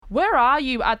Where are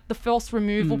you at the forced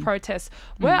removal protests?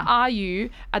 Where are you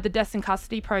at the deaths in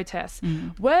custody protests?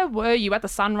 Where were you at the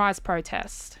Sunrise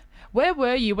protest? Where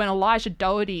were you when Elijah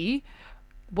Doherty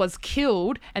was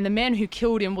killed and the man who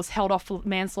killed him was held off for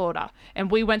manslaughter and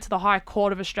we went to the High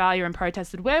Court of Australia and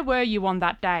protested? Where were you on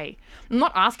that day? I'm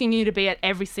not asking you to be at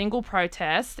every single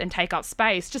protest and take up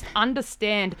space. Just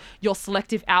understand your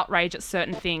selective outrage at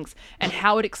certain things and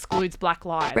how it excludes black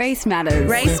lives. Race matters.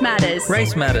 Race matters.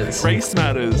 Race matters. Race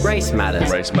matters. Race matters.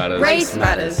 Race matters. Race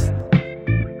matters.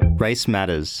 Race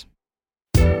matters.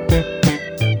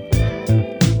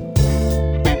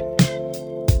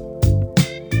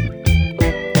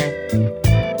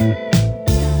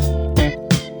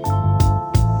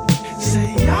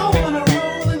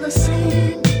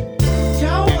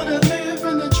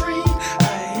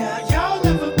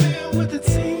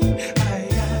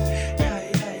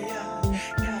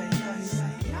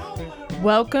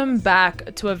 Welcome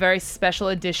back to a very special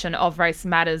edition of Race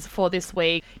Matters. For this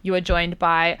week, you are joined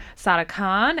by Sara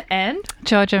Khan and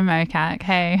Georgia Mokak.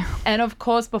 Hey. And of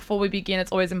course, before we begin,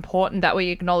 it's always important that we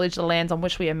acknowledge the lands on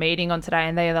which we are meeting on today,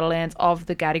 and they are the lands of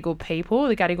the Gadigal people.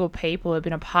 The Gadigal people have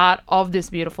been a part of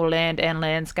this beautiful land and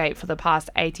landscape for the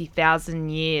past 80,000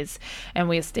 years, and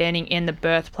we are standing in the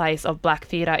birthplace of black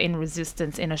theatre in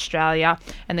resistance in Australia,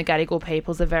 and the Gadigal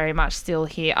peoples are very much still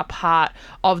here, a part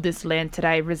of this land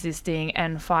today, resisting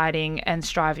and fighting and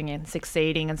striving and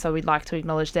succeeding. And so we'd like to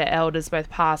acknowledge their elders, both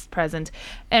past, present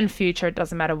and future. It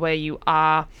doesn't matter where you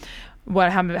are,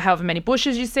 however many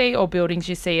bushes you see or buildings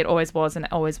you see, it always was and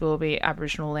always will be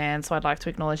Aboriginal land. So I'd like to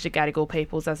acknowledge the Gadigal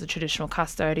peoples as the traditional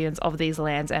custodians of these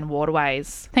lands and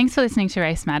waterways. Thanks for listening to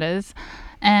Race Matters.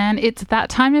 And it's that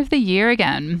time of the year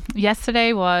again.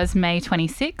 Yesterday was May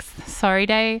 26th, Sorry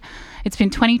Day. It's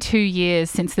been 22 years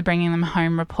since the Bringing Them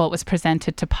Home report was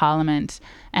presented to Parliament.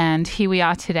 And here we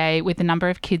are today with the number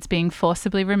of kids being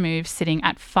forcibly removed sitting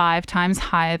at 5 times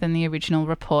higher than the original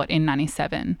report in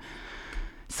 97.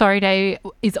 Sorry Day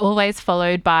is always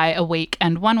followed by a week,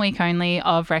 and 1 week only,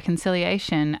 of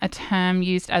reconciliation, a term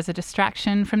used as a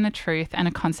distraction from the truth and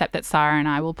a concept that Sara and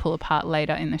I will pull apart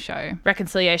later in the show.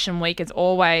 Reconciliation Week is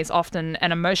always often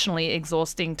an emotionally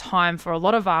exhausting time for a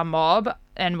lot of our mob,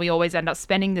 and we always end up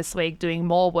spending this week doing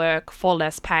more work for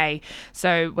less pay.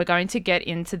 So we're going to get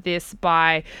into this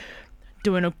by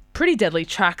doing a pretty deadly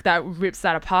track that rips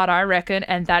that apart, I reckon,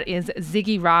 and that is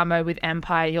Ziggy Ramo with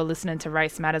Empire. You're listening to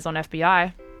Race Matters on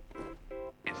FBI.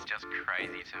 It's just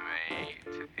crazy to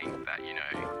me to think that, you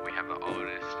know, we have the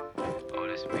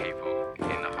oldest people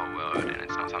in the whole world, and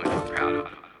it's not something we're proud of.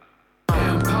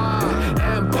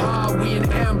 Empire, we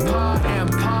an empire,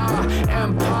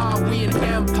 we an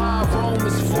empire, Rome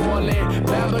is falling,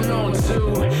 Babylon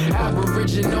too,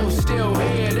 Aboriginal still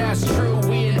here, that's true,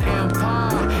 we an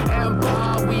empire,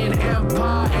 we an empire,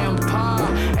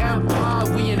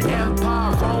 we an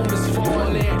empire, Rome is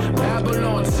falling,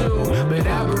 Babylon too, but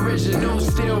Aboriginal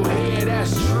still here,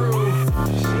 that's true.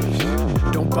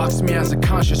 Don't box me as a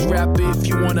conscious rapper. If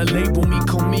you wanna label me,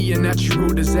 call me a natural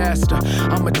disaster.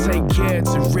 I'ma take care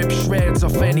to rip shreds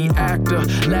off any actor.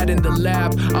 Lad in the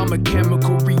lab, I'm a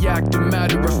chemical reactor.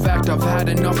 Matter of fact, I've had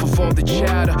enough of all the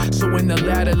chatter. So in the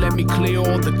ladder, let me clear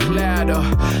all the clatter.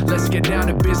 Let's get down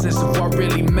to business of what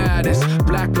really matters.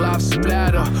 Black lives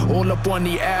splatter, all up on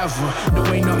the Ava. No,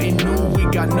 ain't nothing new, we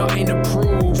got nothing to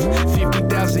prove.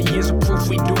 50,000 years of proof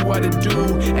we do what it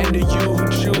do. And to you who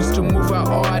choose to move our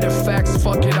artifacts,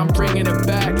 fuck it, I'm bringing it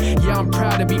back. Yeah, I'm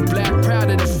proud to be black, proud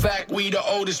of the fact we the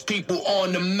oldest people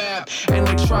on the map. And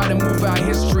they try to move our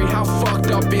history, how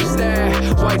fucked up is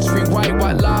that? Whites rewrite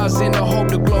white lies in the hope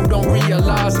the globe don't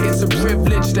realize it's a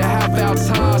privilege to have our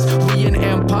ties. We an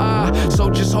empire, so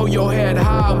just hold your head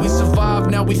high. We survive,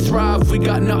 now we thrive, we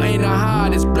got nothing to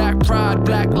hide. It's black pride,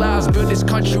 black lives, build this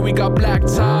country, we got black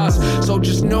ties. So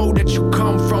just know that you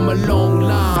come from a long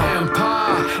line.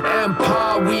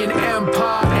 Empire, we an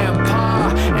empire,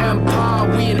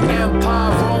 we an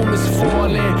empire, Rome is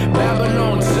falling,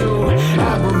 Babylon too,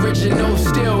 Aboriginal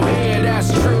still here,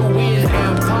 that's true, we an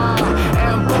empire,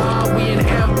 we an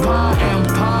empire,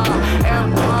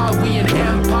 we an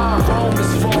empire, Rome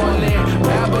is falling,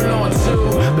 Babylon too,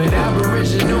 but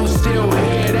Aboriginal still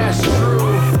here, that's true.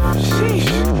 Sheesh.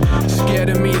 Scared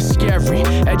of me is scary.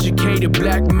 Educated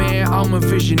black man, I'm a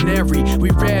visionary. We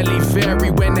rarely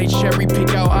vary when they cherry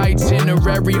pick our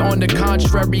itinerary. On the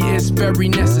contrary, it's very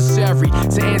necessary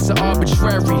to answer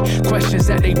arbitrary questions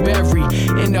that they bury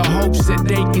in the hopes that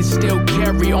they can still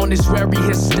carry on this very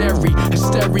hysteria.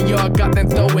 Hysteria got them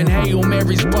throwing Hail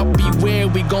Marys, but beware,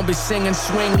 we gon' be singing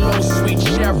Swing Low, Sweet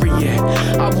Chariot.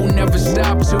 I will never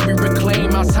stop till we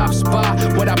reclaim our top spot.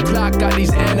 What I plot got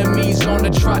these enemies on the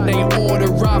trot. They order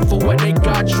out for what they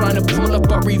got, trying to pull up,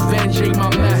 but revenge ain't my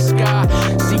mascot.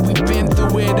 See, we've been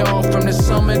through it all, from the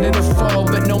summer to the fall,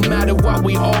 but no matter what,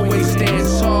 we always stand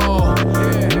tall.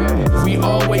 We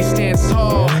always stand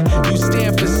tall. You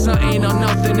stand for something or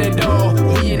nothing at all.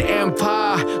 We an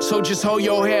empire, so just hold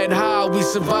your head high. We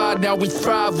survived, now we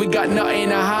thrive. We got nothing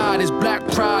to hide. It's black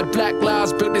pride, black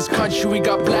lives built this country. We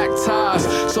got black ties,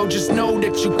 so just know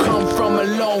that you come from a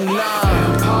long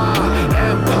line. Empire,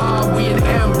 empire, we an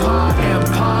empire,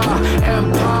 empire,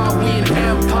 empire, we an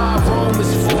empire. Rome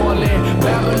is falling,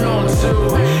 Babylon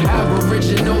too.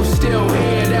 Aboriginal still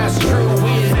here, that's true.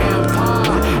 We an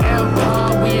empire,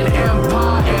 empire, we an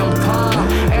empire, empire,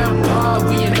 empire,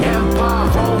 we an empire.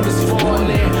 Rome is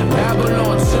falling,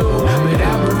 Babylon too. But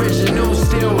Aboriginal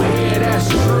still here, that's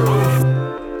true.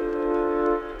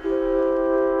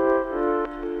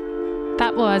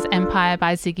 That was Empire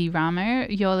by Ziggy Ramo.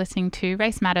 You're listening to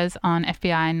Race Matters on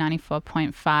FBI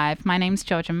 94.5. My name's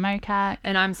Georgia Mokat.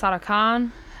 And I'm Sarah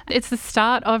Khan. It's the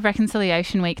start of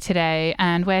Reconciliation Week today,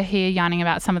 and we're here yarning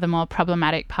about some of the more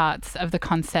problematic parts of the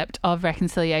concept of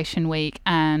Reconciliation Week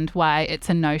and why it's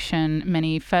a notion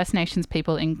many First Nations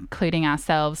people, including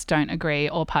ourselves, don't agree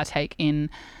or partake in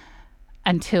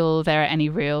until there are any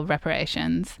real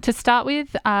reparations. To start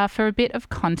with, for a bit of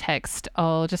context,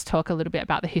 I'll just talk a little bit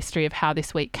about the history of how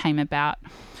this week came about.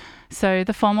 So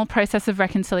the formal process of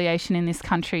reconciliation in this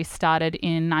country started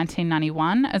in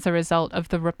 1991 as a result of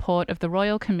the report of the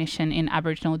Royal Commission in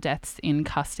Aboriginal Deaths in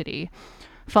Custody.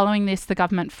 Following this, the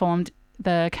government formed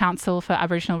the Council for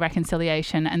Aboriginal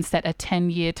Reconciliation and set a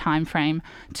 10-year timeframe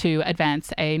to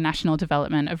advance a national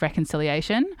development of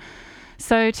reconciliation.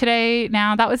 So today,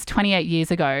 now that was 28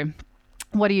 years ago.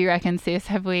 What do you reckon, sis?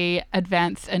 Have we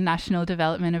advanced a national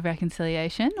development of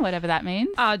reconciliation, whatever that means?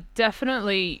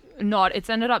 Definitely not. It's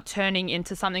ended up turning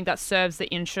into something that serves the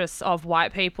interests of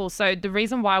white people. So the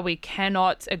reason why we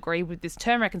cannot agree with this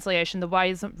term reconciliation, the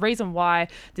reason why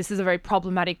this is a very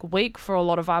problematic week for a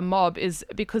lot of our mob is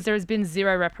because there has been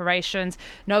zero reparations,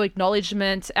 no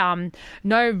acknowledgement,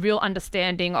 no real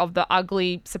understanding of the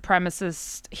ugly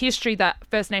supremacist history that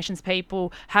First Nations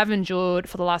people have endured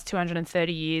for the last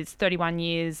 230 years, 31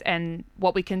 years, and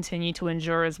what we continue to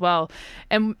endure as well.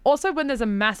 And also when there's a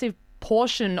massive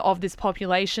portion of this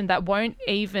population that won't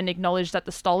even acknowledge that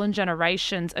the stolen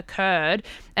generations occurred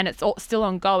and it's still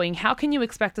ongoing, how can you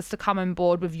expect us to come on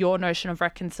board with your notion of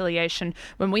reconciliation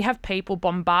when we have people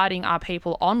bombarding our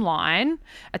people online,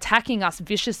 attacking us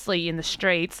viciously in the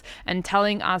streets and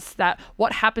telling us that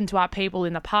what happened to our people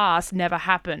in the past never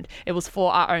happened. It was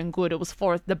for our own good. It was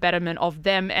for the betterment of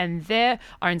them and their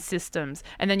own systems.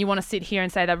 And then you want to sit here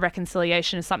and say that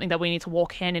reconciliation is something that we need to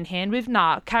walk hand in hand with?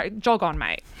 Nah, jog on,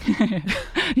 mate.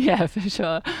 Yeah, for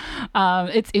sure.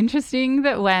 It's interesting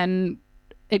that when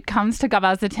it comes to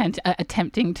Gabba's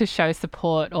attempting to show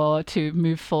support or to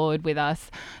move forward with us,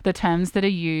 the terms that are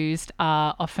used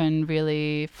are often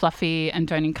really fluffy and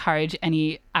don't encourage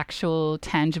any actual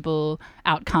tangible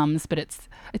outcomes, but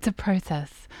it's a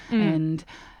process and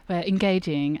we're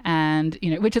engaging and,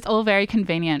 which is all very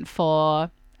convenient for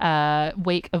a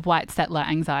week of white settler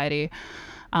anxiety.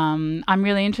 I'm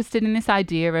really interested in this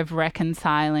idea of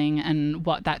reconciling and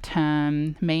what that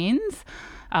term means.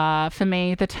 For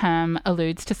me, the term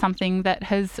alludes to something that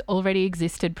has already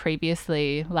existed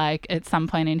previously. Like at some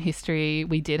point in history,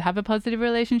 we did have a positive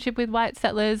relationship with white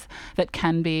settlers that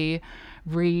can be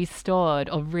restored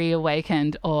or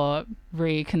reawakened or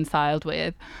reconciled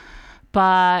with.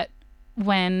 But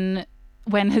when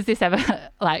has this ever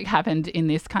happened in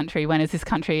this country? When has this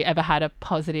country ever had a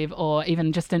positive or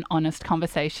even just an honest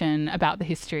conversation about the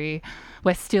history?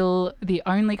 We're still the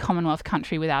only Commonwealth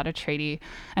country without a treaty.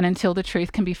 And until the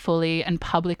truth can be fully and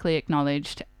publicly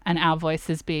acknowledged and our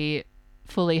voices be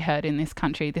fully heard in this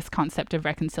country, this concept of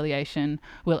reconciliation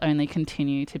will only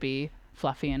continue to be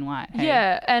fluffy and white. Hey?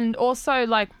 Yeah, and also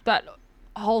that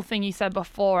whole thing you said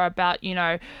before about,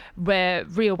 we're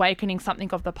reawakening something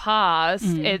of the past.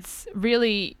 It's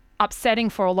really upsetting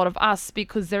for a lot of us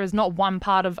because there is not one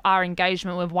part of our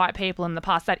engagement with white people in the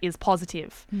past that is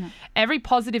positive. Every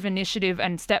positive initiative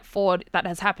and step forward that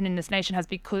has happened in this nation has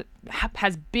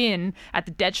been at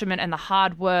the detriment and the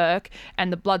hard work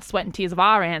and the blood, sweat and tears of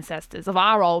our ancestors, of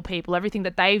our old people, everything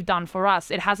that they've done for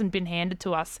us. It hasn't been handed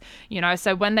to us,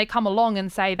 So when they come along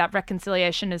and say that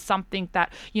reconciliation is something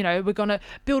that, we're going to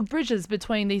build bridges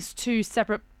between these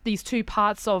two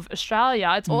parts of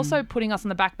Australia, it's also putting us on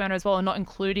the back burner as well and not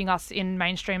including us in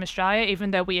mainstream Australia,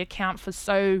 even though we account for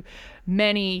so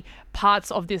many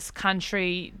parts of this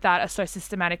country that are so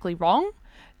systematically wrong,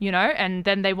 and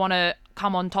then they want to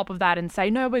come on top of that and say,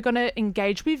 no, we're going to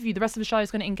engage with you. The rest of Australia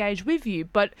is going to engage with you.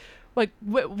 But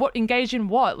what engage in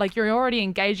what? Like, you're already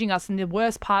engaging us in the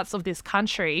worst parts of this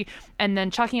country and then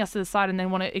chucking us to the side and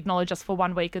then want to acknowledge us for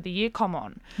 1 week of the year. Come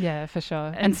on. Yeah, for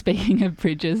sure. And speaking of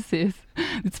bridges,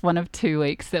 it's one of 2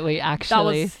 weeks that we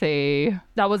actually see.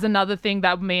 That was another thing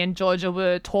that me and Georgia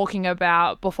were talking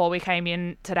about before we came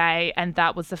in today, and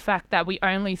that was the fact that we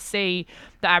only see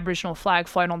the Aboriginal flag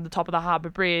flown on the top of the Harbour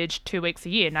Bridge 2 weeks a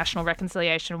year, National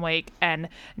Reconciliation Week and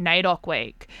NAIDOC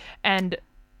Week. And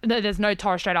there's no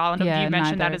Torres Strait Islander. You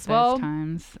mentioned that as well.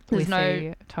 Times there's no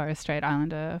see Torres Strait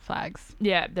Islander flags.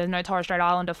 Yeah, there's no Torres Strait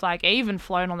Islander flag even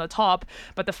flown on the top.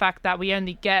 But the fact that we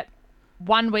only get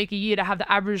 1 week a year to have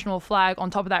the Aboriginal flag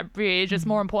on top of that bridge, it's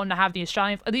more important to have the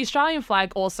Australian. The Australian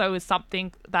flag also is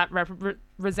something that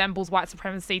resembles white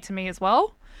supremacy to me as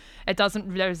well. It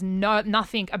doesn't. There's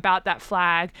nothing about that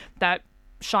flag that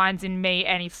shines in me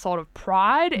any sort of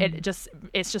pride.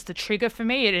 It's just a trigger for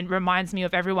me. It reminds me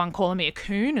of everyone calling me a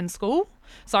coon in school.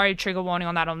 Sorry, trigger warning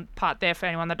on that on part there for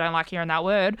anyone that don't like hearing that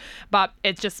word, but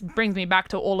it just brings me back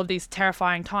to all of these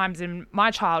terrifying times in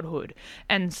my childhood.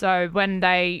 And so when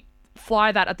they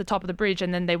fly that at the top of the bridge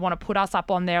and then they want to put us up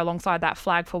on there alongside that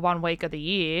flag for 1 week of the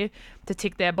year to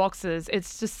tick their boxes,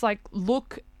 it's just like,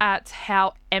 look at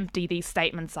how empty these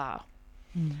statements are.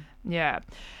 Yeah.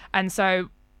 And so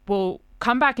we'll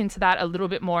come back into that a little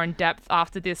bit more in depth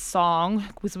after this song,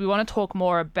 because we want to talk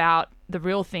more about the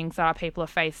real things that our people are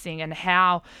facing and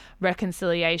how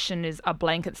reconciliation is a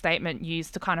blanket statement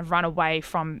used to kind of run away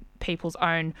from people's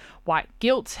own white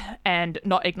guilt and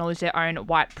not acknowledge their own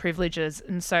white privileges.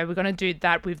 And so we're going to do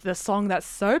that with the song that's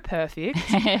so perfect,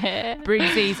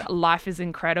 Brigsy's Life is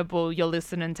Incredible. You're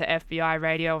listening to FBI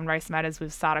Radio on Race Matters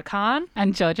with Sada Khan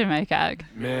and Georgia Mokag.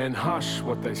 Man, hush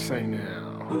what they say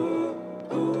now.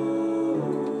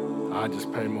 I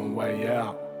just pay my way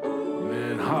out.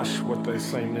 Man, hush what they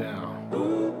say now.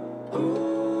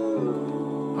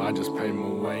 I just pay my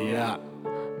way out.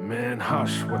 Man,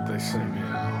 hush what they say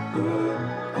now.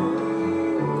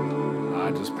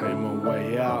 I just pay my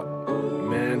way out.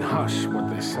 Man, hush what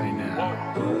they say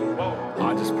now.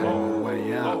 I just pay my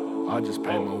way out. I just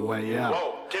pay my way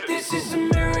out. This is a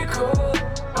miracle.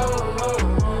 Oh, oh,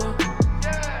 oh.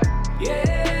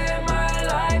 Yeah, my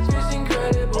life is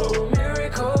incredible.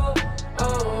 Miracle.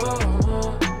 Oh, oh,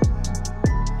 oh.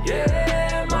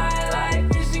 Yeah, my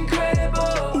life is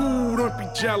incredible. Ooh, don't be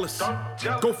jealous.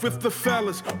 Go with the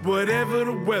fellas, whatever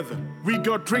the weather. We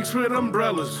got drinks with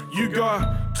umbrellas. You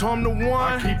got time to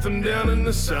wine, I keep them down in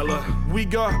the cellar. We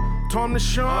got time to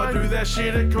shine, I do that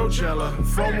shit at Coachella.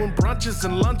 Throwing brunches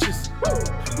and lunches,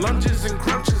 lunges and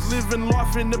crunches. Living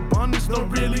life in abundance, don't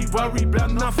really worry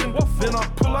about nothing. Then I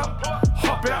pull up,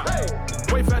 hop out,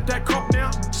 wave at that cop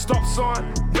now. Stop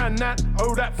sign, ran that,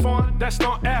 oh that fine, that's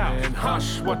not out. And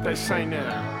hush what they say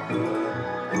now.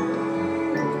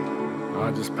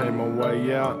 I just pay my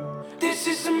way out. This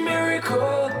is a miracle.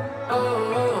 Oh,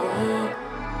 oh, oh.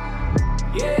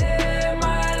 Yeah,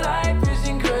 my life is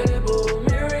incredible.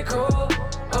 Miracle.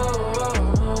 Oh,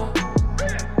 oh, oh.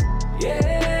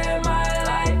 Yeah, my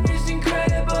life is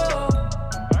incredible.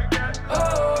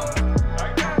 Oh,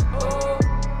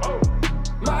 oh.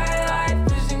 My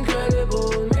life is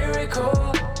incredible.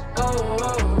 Miracle. Oh,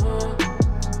 oh, oh.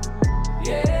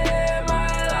 Yeah,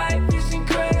 my life is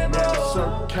incredible. It's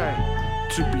okay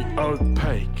to be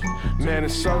opaque. Man,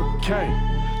 it's okay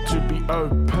to be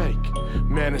opaque.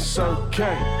 Man, it's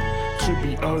okay to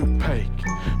be opaque.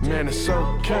 Man, it's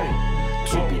okay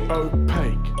to be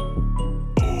opaque.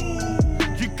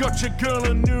 You got your girl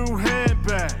a new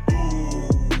handbag.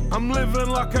 I'm living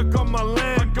like I got my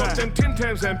land back. Got them Tim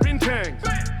Tams and Bintangs,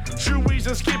 shoeies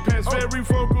and skip pants. Very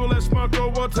vocal, let's Marco.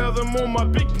 I'll tell them all my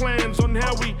big plans on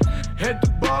how we head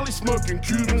to Bali, smoking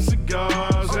Cuban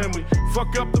cigars, and we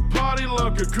fuck up the party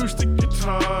like acoustic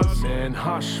guitars. Man,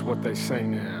 hush what they say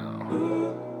now.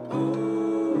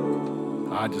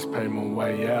 I just pay my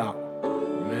way out.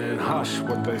 Man, hush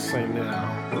what they say now.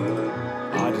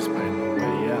 I just pay my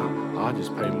way out. I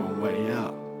just pay my way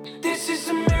out. This is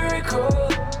a miracle.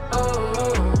 Oh,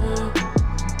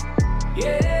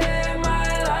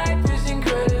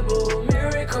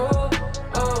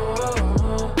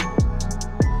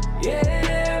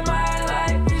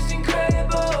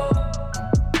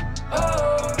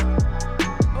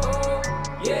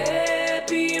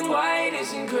 white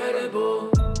is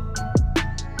incredible.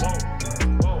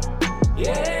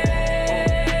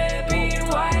 Yeah, being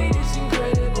white is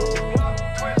incredible.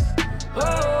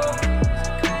 Oh,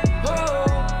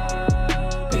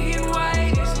 oh, being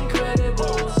white is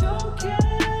incredible.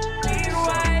 Being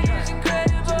white is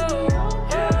incredible.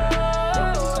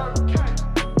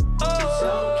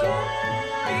 Oh,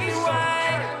 being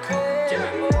white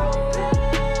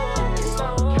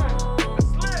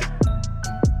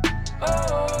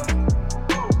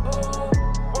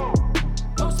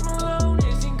Post Malone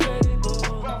is incredible.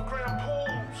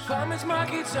 Farmers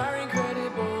markets are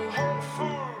incredible.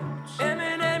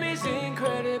 Eminem is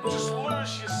incredible.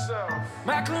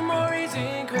 Macklemore is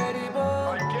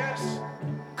incredible.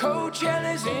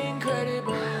 Coachella's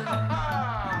incredible.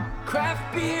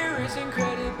 Craft beer is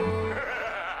incredible.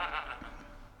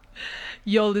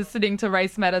 You're listening to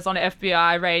Race Matters on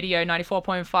FBI Radio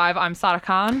 94.5. I'm Sarah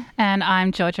Khan. And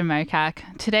I'm Georgia Mokak.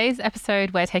 Today's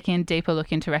episode, we're taking a deeper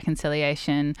look into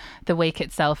reconciliation, the week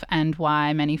itself, and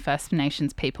why many First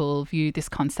Nations people view this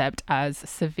concept as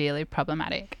severely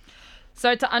problematic.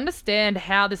 So to understand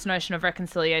how this notion of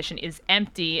reconciliation is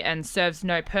empty and serves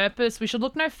no purpose, we should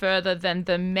look no further than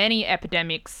the many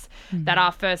epidemics that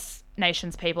our First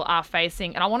Nations people are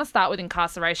facing. And I want to start with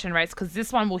incarceration rates because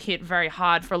this one will hit very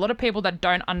hard. For a lot of people that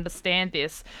don't understand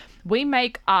this, we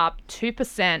make up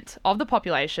 2% of the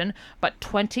population, but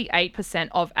 28%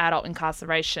 of adult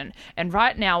incarceration. And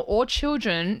right now, all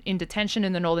children in detention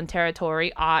in the Northern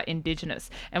Territory are Indigenous.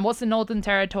 And what's the Northern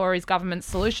Territory's government's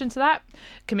solution to that?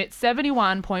 Commit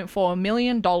 $71.4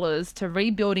 million to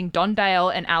rebuilding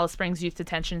Dondale and Alice Springs Youth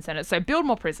Detention Centres. So build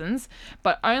more prisons,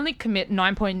 but only commit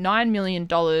 $9.9 million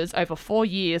over 4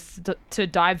 years to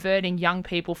diverting young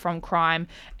people from crime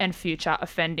and future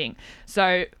offending.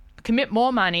 So commit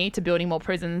more money to building more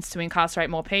prisons to incarcerate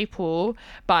more people,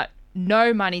 but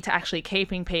no money to actually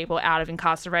keeping people out of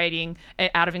incarceration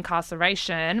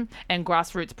and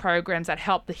grassroots programs that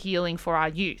help the healing for our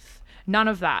youth. None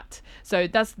of that. So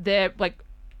that's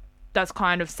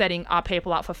kind of setting our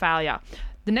people up for failure.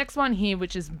 The next one here,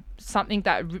 which is something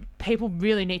that people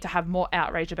really need to have more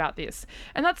outrage about this,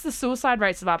 and that's the suicide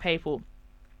rates of our people.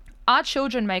 Our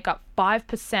children make up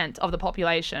 5% of the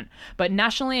population, but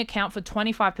nationally account for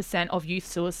 25% of youth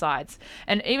suicides.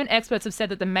 And even experts have said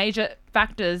that the major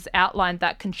factors outlined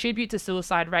that contribute to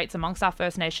suicide rates amongst our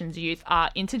First Nations youth are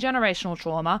intergenerational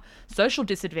trauma, social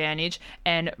disadvantage,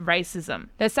 and racism.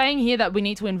 They're saying here that we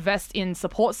need to invest in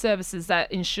support services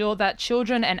that ensure that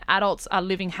children and adults are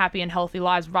living happy and healthy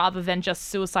lives rather than just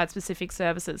suicide-specific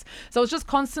services. So it's just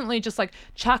constantly just like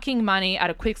chucking money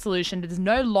at a quick solution. There's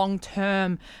no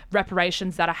long-term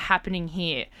reparations that are happening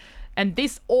here. And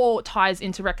this all ties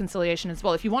into reconciliation as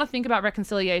well. If you want to think about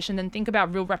reconciliation, then think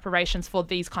about real reparations for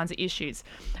these kinds of issues.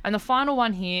 And the final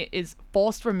one here is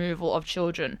forced removal of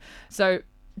children. So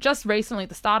just recently, at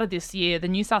the start of this year, the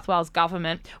New South Wales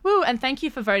government, and thank you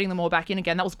for voting them all back in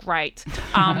again, that was great,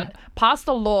 passed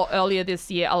a law earlier this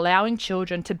year allowing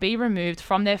children to be removed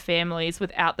from their families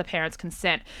without the parents'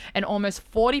 consent. And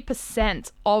almost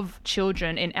 40% of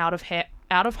children in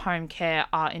out-of-home care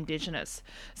are Indigenous.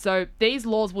 So these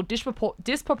laws will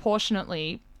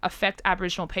disproportionately affect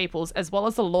Aboriginal peoples, as well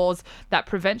as the laws that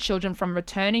prevent children from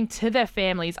returning to their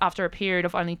families after a period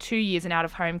of only 2 years in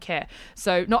out-of-home care.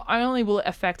 So not only will it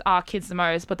affect our kids the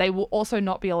most, but they will also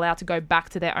not be allowed to go back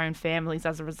to their own families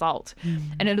as a result.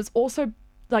 And it is also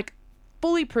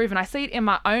fully proven. I see it in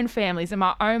my own families, in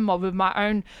my own mob, with my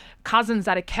own cousins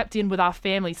that are kept in with our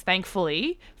families,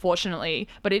 thankfully, fortunately.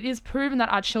 But it is proven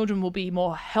that our children will be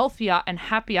more healthier and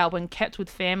happier when kept with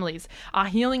families. Our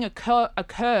healing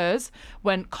occurs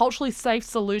when culturally safe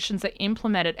solutions are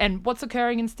implemented. And what's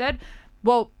occurring instead?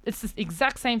 Well, it's the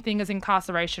exact same thing as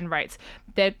incarceration rates.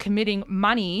 They're committing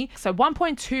money. So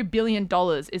 $1.2 billion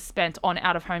is spent on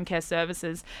out-of-home care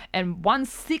services, and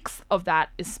 1/6 of that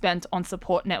is spent on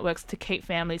support networks to keep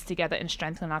families together and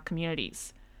strengthen our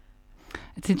communities.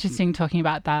 It's interesting talking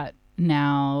about that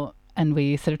now, and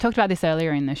we sort of talked about this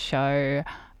earlier in the show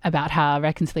about how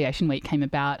Reconciliation Week came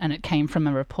about, and it came from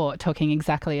a report talking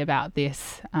exactly about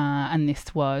this, and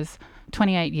this was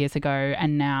 28 years ago,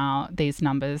 and now these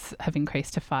numbers have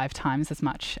increased to 5 times as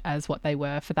much as what they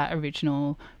were for that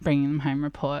original Bringing Them Home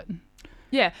report.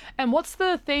 Yeah, and what's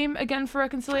the theme again for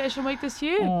Reconciliation Week this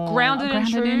year? Grounded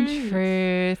in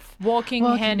truth. Walking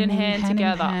hand in hand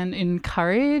together. In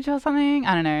courage or something?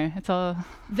 I don't know. It's all...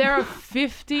 There are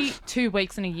 52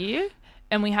 weeks in a year,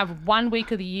 and we have 1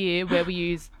 week of the year where we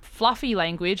use fluffy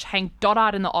language, hang dot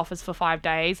art in the office for 5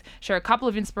 days, share a couple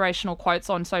of inspirational quotes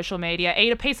on social media,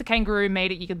 eat a piece of kangaroo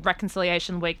meat at your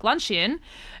Reconciliation Week luncheon.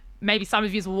 Maybe some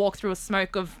of you will walk through a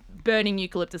smoke of burning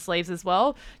eucalyptus leaves as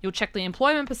well. You'll check the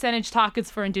employment percentage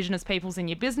targets for Indigenous peoples in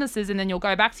your businesses, and then you'll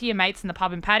go back to your mates in the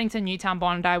pub in Paddington, Newtown,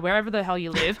 Bondi, wherever the hell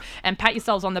you live, and pat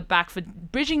yourselves on the back for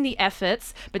bridging the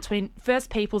efforts between First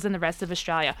Peoples and the rest of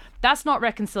Australia. That's not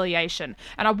reconciliation.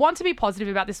 And I want to be positive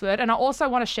about this word, and I also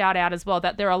want to shout out as well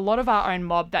that there are a lot of our own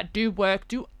mob that do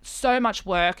so much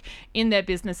work in their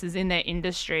businesses, in their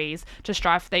industries to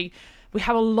strive for we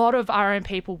have a lot of our own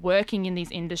people working in these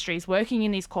industries, working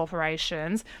in these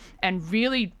corporations, and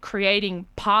really creating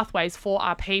pathways for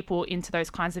our people into those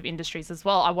kinds of industries as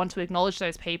well. I want to acknowledge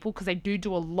those people because they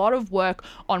do a lot of work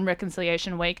on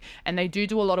Reconciliation Week, and they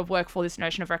do a lot of work for this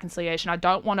notion of reconciliation. I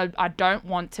don't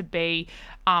want to be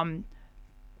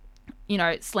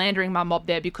slandering my mob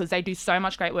there, because they do so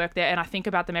much great work there, and I think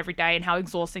about them every day and how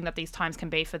exhausting that these times can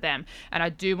be for them. And I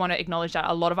do want to acknowledge that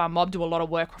a lot of our mob do a lot of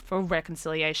work for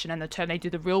reconciliation, and they do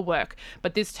the real work.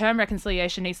 But this term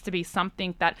reconciliation needs to be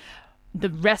something that the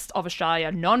rest of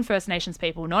Australia, non-First Nations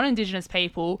people, non-Indigenous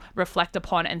people reflect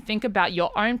upon and think about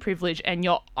your own privilege and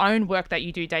your own work that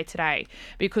you do day to day.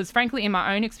 Because frankly, in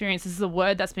my own experience, this is a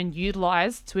word that's been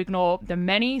utilised to ignore the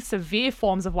many severe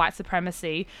forms of white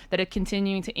supremacy that are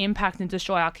continuing to impact and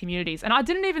destroy our communities. And I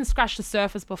didn't even scratch the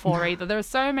surface before either. There are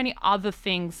so many other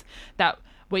things that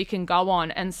we can go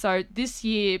on. And so this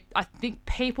year, I think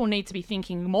people need to be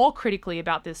thinking more critically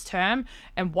about this term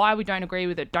and why we don't agree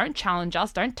with it. Don't challenge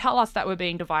us. Don't tell us that we're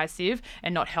being divisive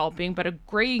and not helping, but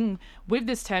agreeing with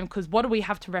this term, because what do we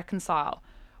have to reconcile?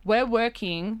 We're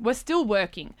still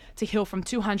working to heal from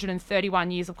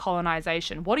 231 years of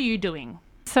colonisation. What are you doing?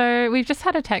 So we've just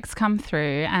had a text come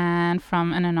through, and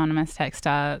from an anonymous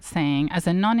texter saying, as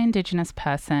a non-Indigenous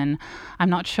person, I'm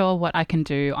not sure what I can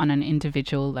do on an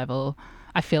individual level.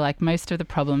 I feel like most of the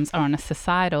problems are on a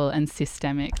societal and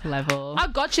systemic level. I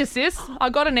got you, sis. I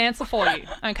got an answer for you,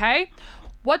 okay?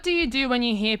 What do you do when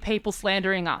you hear people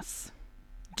slandering us?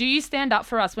 Do you stand up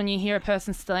for us when you hear a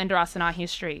person slander us in our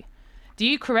history? Do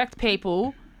you correct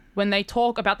people when they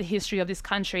talk about the history of this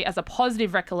country as a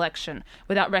positive recollection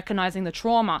without recognising the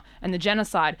trauma and the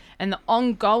genocide and the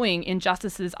ongoing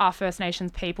injustices our First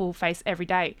Nations people face every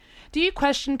day? Do you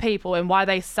question people and why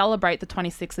they celebrate the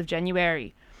 26th of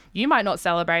January? You might not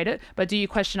celebrate it, but do you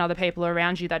question other people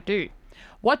around you that do?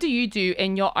 What do you do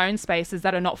in your own spaces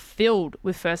that are not filled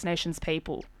with First Nations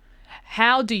people?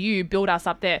 How do you build us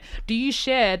up there? Do you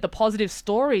share the positive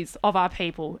stories of our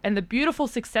people and the beautiful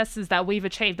successes that we've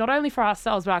achieved, not only for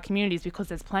ourselves, but our communities, because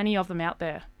there's plenty of them out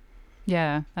there?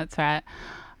 Yeah, that's right.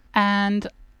 And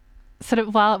sort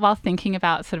of while thinking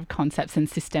about sort of concepts and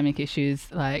systemic issues,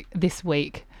 like this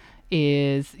week,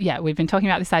 we've been talking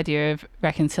about this idea of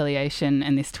reconciliation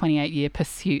and this 28-year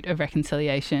pursuit of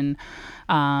reconciliation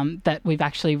that we've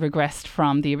actually regressed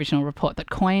from the original report that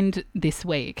coined this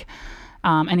week.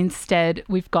 And instead,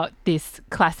 we've got this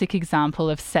classic example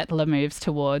of settler moves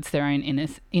towards their own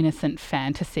innocent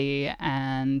fantasy.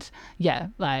 And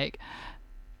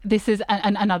this is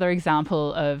another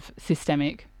example of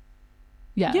systemic.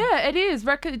 Yeah, it is.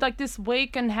 Like this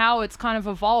week and how it's kind of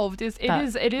evolved it's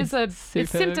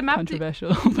symptomatic.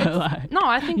 Controversial, but No,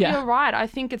 I think you're right. I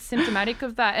think it's symptomatic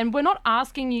of that. And we're not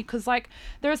asking you, because like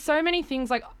there are so many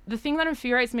things. Like the thing that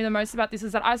infuriates me the most about this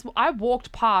is that I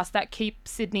walked past that Keep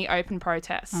Sydney Open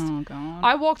protest. Oh God!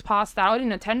 I walked past that. I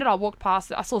didn't attend it. I walked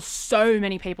past it. I saw so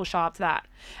many people show up to that.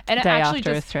 And it actually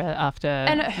after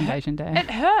Invasion Day. It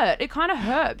hurt. It kind of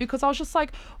hurt, because I was just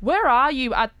like, where are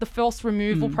you at the forced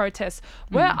removal protest?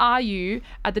 Where are you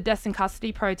at the deaths in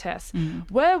custody protest?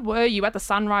 Where were you at the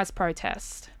Sunrise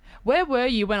protest? Where were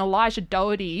you when Elijah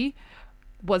Doherty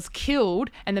was killed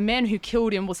and the man who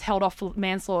killed him was held off for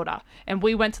manslaughter and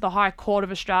we went to the High Court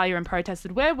of Australia and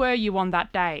protested? Where were you on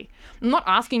that day? I'm not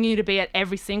asking you to be at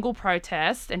every single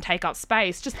protest and take up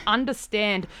space. Just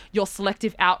understand your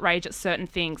selective outrage at certain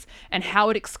things and how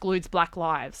it excludes Black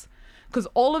lives. Because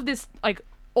all of this, like,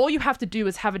 all you have to do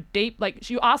is have a deep, like,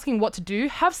 you're asking what to do,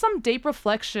 have some deep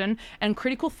reflection and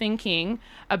critical thinking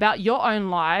about your own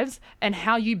lives and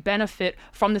how you benefit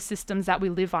from the systems that we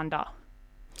live under.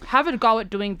 Have a go at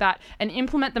doing that and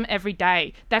implement them every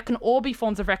day. That can all be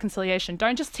forms of reconciliation.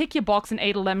 Don't just tick your box and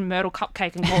eat a lemon myrtle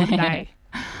cupcake and call it a day.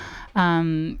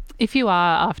 If you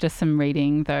are after some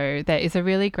reading, though, there is a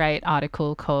really great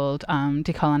article called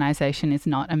Decolonisation is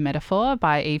Not a Metaphor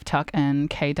by Eve Tuck and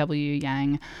K.W.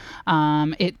 Yang.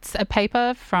 It's a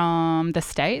paper from the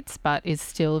States, but is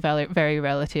still very, very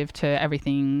relative to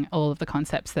everything, all of the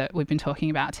concepts that we've been talking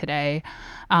about today.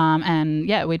 And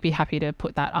we'd be happy to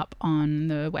put that up on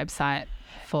the website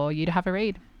for you to have a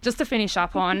read. just to finish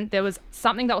up on, there was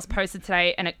something that was posted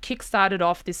today and it kick-started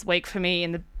off this week for me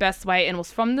in the best way, and it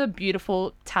was from the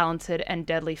beautiful, talented and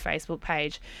deadly Facebook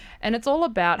page. And it's all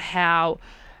about how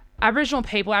Aboriginal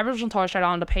people, Aboriginal and Torres Strait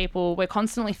Islander people, we're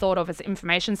constantly thought of as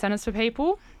information centres for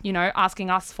people, you know,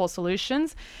 asking us for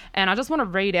solutions. And I just want to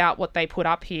read out what they put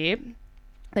up here.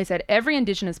 They said, every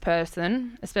Indigenous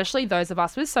person, especially those of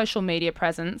us with social media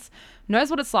presence, knows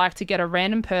what it's like to get a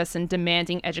random person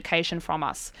demanding education from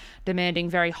us, demanding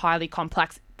very highly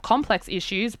complex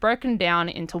issues broken down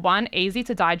into one easy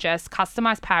to digest,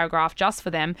 customized paragraph just for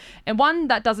them, and one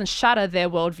that doesn't shatter their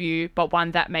worldview, but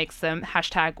one that makes them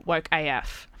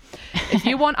 #wokeAF. If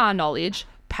you want our knowledge,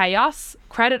 pay us,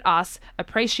 credit us,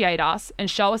 appreciate us, and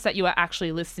show us that you are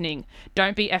actually listening.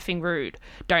 Don't be effing rude.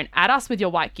 Don't add us with your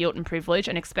white guilt and privilege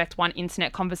and expect one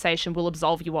internet conversation will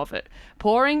absolve you of it.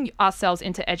 Pouring ourselves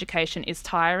into education is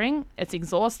tiring, it's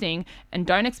exhausting, and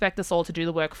don't expect us all to do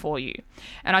the work for you.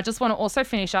 And I just want to also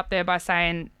finish up there by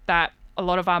saying that a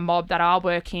lot of our mob that are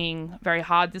working very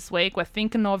hard this week, we're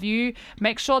thinking of you.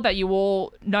 Make sure that you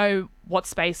all know what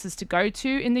spaces to go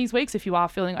to in these weeks if you are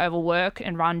feeling overworked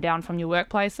and run down from your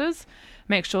workplaces.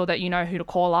 Make sure that you know who to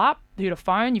call up, who to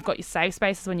phone. You've got your safe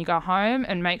spaces when you go home,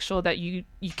 and make sure that you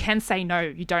can say no.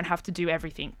 You don't have to do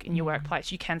everything in your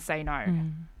workplace. You can say no.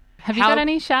 Have you got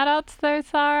any shout outs though,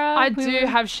 Sarah? I do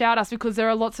have shout outs because there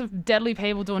are lots of deadly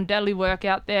people doing deadly work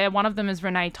out there. One of them is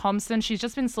Renee Thompson. She's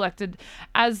just been selected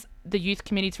as the youth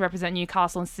committee to represent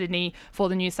Newcastle and Sydney for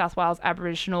the New South Wales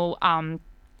Aboriginal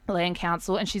Land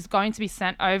Council, and she's going to be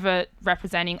sent over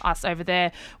representing us over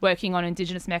there, working on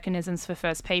Indigenous mechanisms for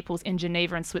First Peoples in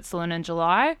Geneva and Switzerland in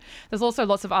July. There's also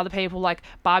lots of other people like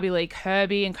Barbie Lee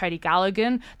Kirby and Cody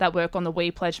Galligan that work on the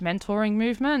We Pledge mentoring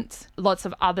movement. Lots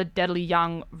of other deadly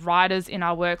young writers in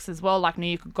our works as well, like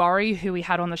Nuyuka Gori, who we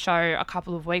had on the show a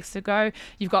couple of weeks ago.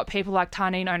 You've got people like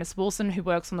Tarneen Onus-Wilson, who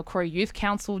works on the Koori Youth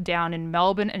Council down in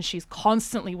Melbourne, and she's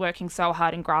constantly working so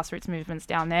hard in grassroots movements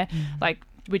down there. Like,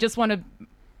 we just want to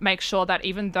make sure that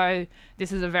even though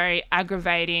this is a very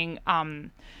aggravating,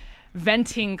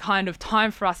 venting kind of time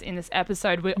for us in this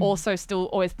episode, we're also still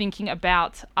always thinking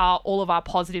about all of our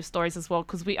positive stories as well,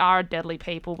 because we are a deadly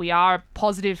people. We are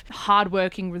positive,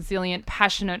 hardworking, resilient,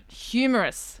 passionate,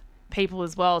 humorous people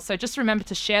as well. So just remember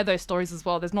to share those stories as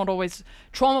well. There's not always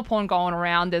trauma porn going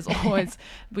around. There's always,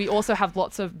 we also have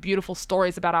lots of beautiful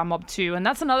stories about our mob too. And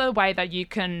that's another way that you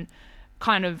can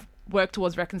kind of work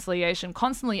towards reconciliation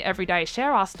constantly every day.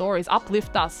 Share our stories,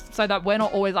 uplift us so that we're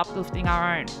not always uplifting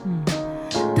our own.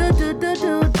 Do do do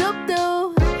do do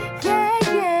do. Yeah,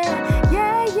 yeah,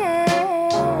 yeah,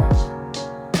 yeah.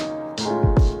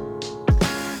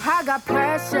 I got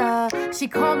pressure. She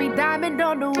called me diamond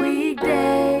on the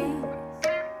weekday.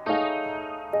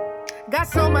 Got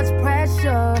so much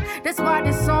pressure. That's why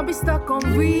this song be stuck on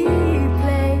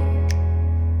replay.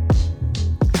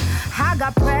 I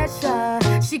got pressure.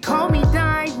 She called me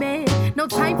diamond. No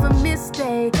time for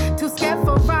mistake. Too scared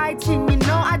for writing. You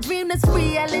know I dream this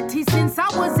reality since I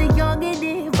was a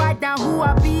youngin'. Write down who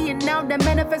I be, and now the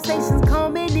manifestation's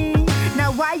coming in.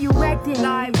 Now why you acting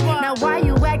like what? Now why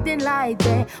you acting like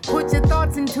that? Put your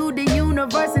thoughts into the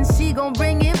universe and she gon'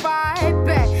 bring it right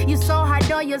back. You so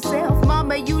hard on yourself,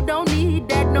 mama, you don't need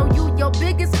that. No, you your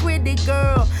biggest critic,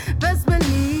 girl. Best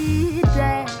believe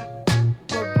that.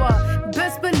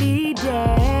 Best believe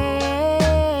that.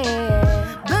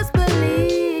 Best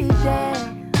believe that.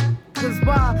 Cause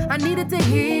why? I needed to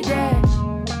hear that.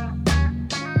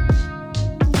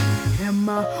 Am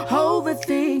I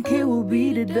overthinking will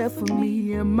be the death for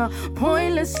me? Am I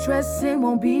pointless stressing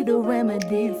won't be the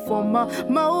remedy for my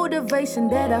motivation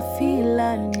that I feel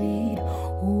I need?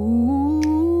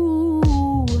 Ooh,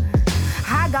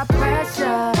 I got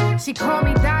pressure. She called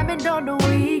me diamond on the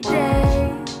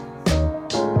weekday.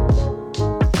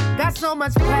 Got so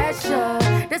much pressure.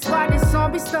 That's why this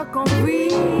song be stuck on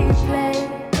replay.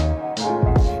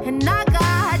 And I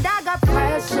got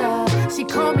pressure. She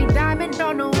called me diamond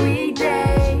on the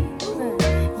weekday.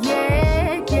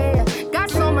 Yeah, yeah. Got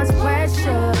so much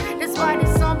pressure. That's why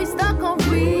this song be stuck on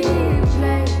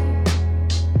replay.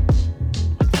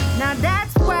 Now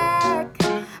that's whack.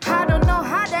 I don't know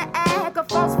how to act. A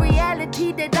false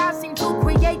reality that I seem to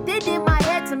create it in my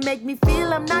head to make me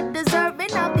feel I'm not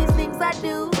deserving of these things I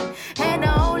do. And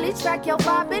the only track you're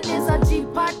vibing is a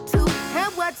G-Part 2.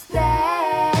 And what's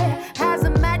that? As a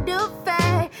matter of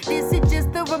fact, this is just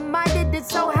a reminder that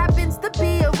so happens to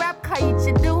be a rap kite.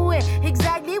 You're doing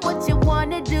exactly what you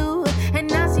wanna do. And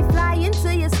now she flying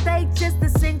to your stage just to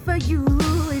sing for you.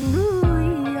 And ooh,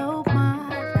 oh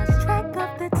my, lost track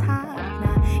of the time.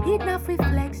 Now enough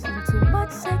reflection, too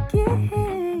much again.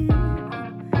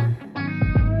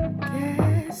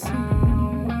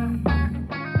 Guessing.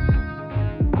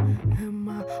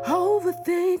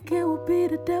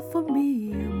 death for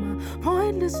me. And my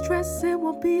pointless stress, it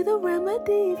won't be the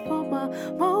remedy for my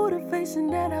motivation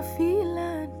that I feel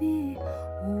I need.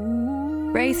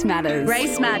 Ooh. Race matters.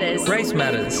 Race matters. Race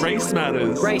matters. Race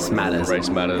matters. Race matters. Race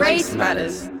matters. Race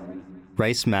matters.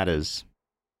 Race matters.